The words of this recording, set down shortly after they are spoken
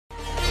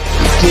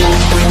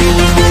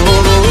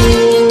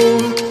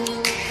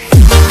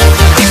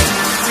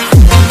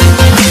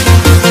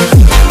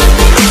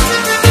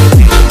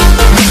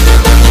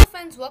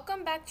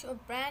to a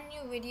brand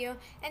new video,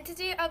 and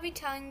today I'll be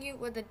telling you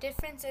what the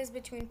difference is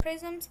between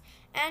prisms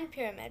and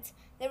pyramids.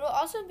 There will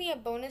also be a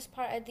bonus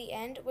part at the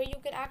end where you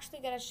could actually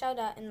get a shout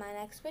out in my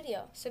next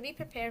video, so be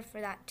prepared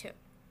for that too.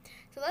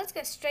 So let's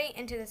get straight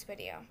into this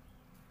video.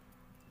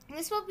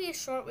 This will be a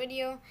short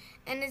video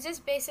and it's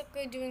just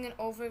basically doing an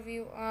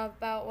overview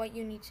about what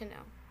you need to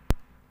know.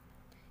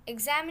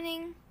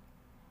 Examining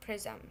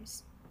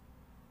prisms.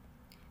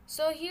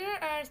 So here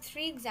are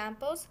three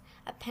examples: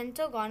 a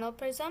pentagonal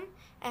prism,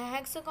 a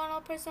hexagonal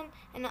prism,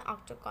 and an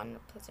octagonal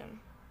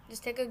prism.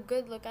 Just take a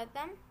good look at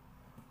them.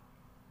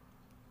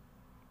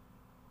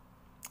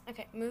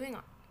 Okay, moving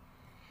on.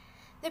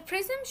 The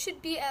prism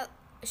should be a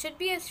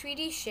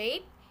 3D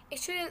shape. It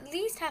should at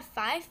least have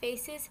 5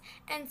 faces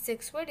and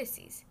 6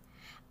 vertices.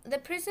 The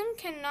prism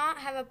cannot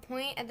have a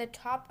point at the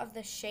top of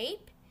the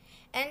shape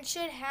and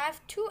should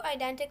have 2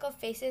 identical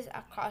faces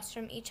across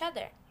from each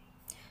other.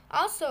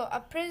 Also, a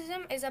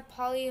prism is a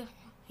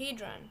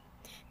polyhedron.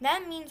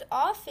 That means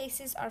all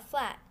faces are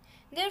flat.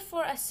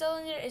 Therefore, a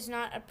cylinder is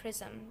not a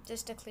prism,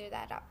 just to clear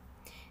that up.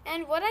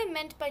 And what I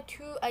meant by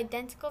 2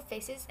 identical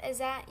faces is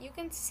that you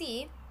can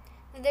see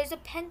that there's a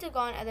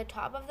pentagon at the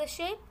top of the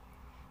shape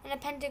and a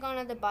pentagon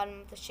at the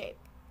bottom of the shape.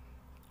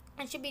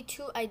 It should be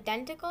 2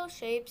 identical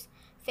shapes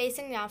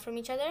facing down from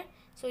each other.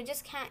 So it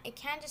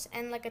can't just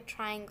end like a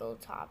triangle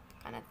top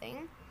kind of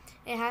thing.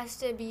 It has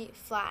to be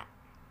flat.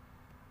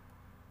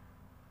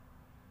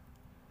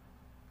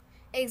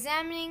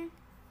 Examining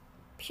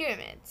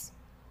pyramids.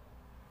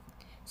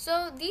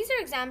 So these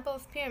are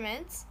examples of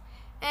pyramids,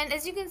 and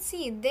as you can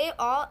see, they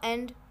all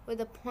end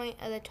with a point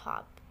at the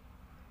top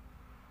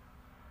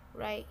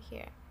right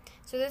here.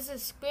 So this is a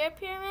square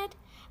pyramid,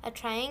 a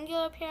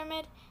triangular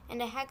pyramid,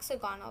 and a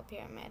hexagonal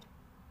pyramid.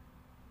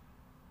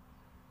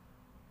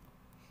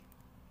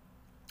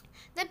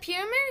 The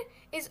pyramid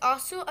is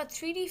also a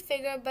 3D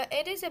figure, but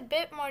it is a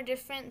bit more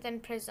different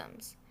than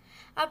prisms.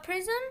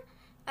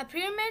 A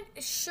pyramid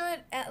should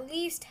at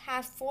least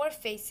have 4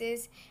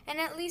 faces and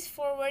at least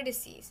 4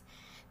 vertices.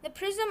 The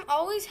prism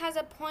always has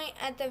a point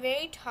at the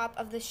very top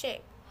of the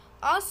shape.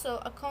 Also,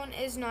 a cone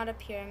is not a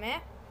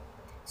pyramid.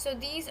 So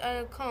these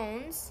are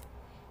cones,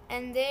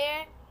 and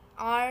there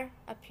are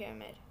a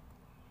pyramid.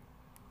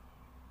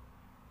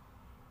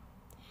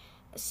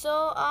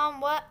 So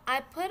what I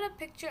put a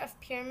picture of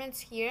pyramids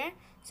here.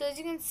 So as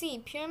you can see,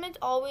 pyramids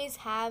always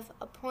have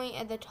a point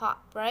at the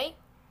top, right?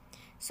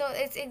 So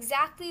it's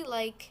exactly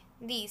like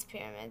these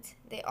pyramids.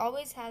 They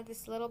always have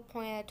this little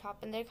point at the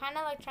top, and they're kind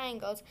of like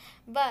triangles,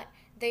 but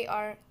they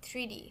are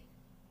 3D.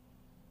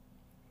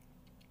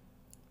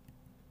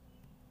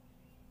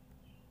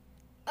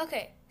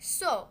 Okay,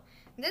 so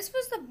this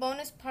was the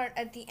bonus part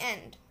at the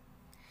end.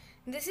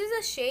 This is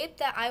a shape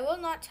that I will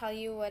not tell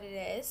you what it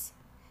is.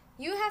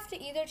 You have to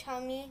either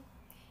tell me,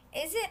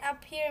 is it a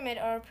pyramid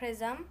or a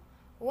prism?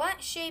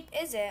 What shape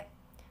is it?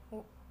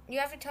 You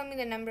have to tell me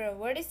the number of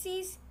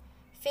vertices,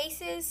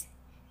 faces,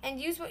 and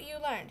use what you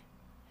learned.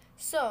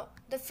 So,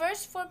 the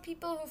first 4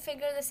 people who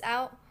figure this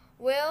out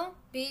will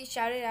be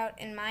shouted out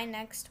in my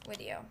next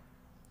video.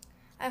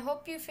 I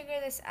hope you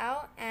figure this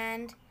out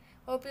and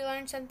hope you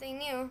learned something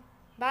new.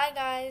 Bye,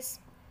 guys.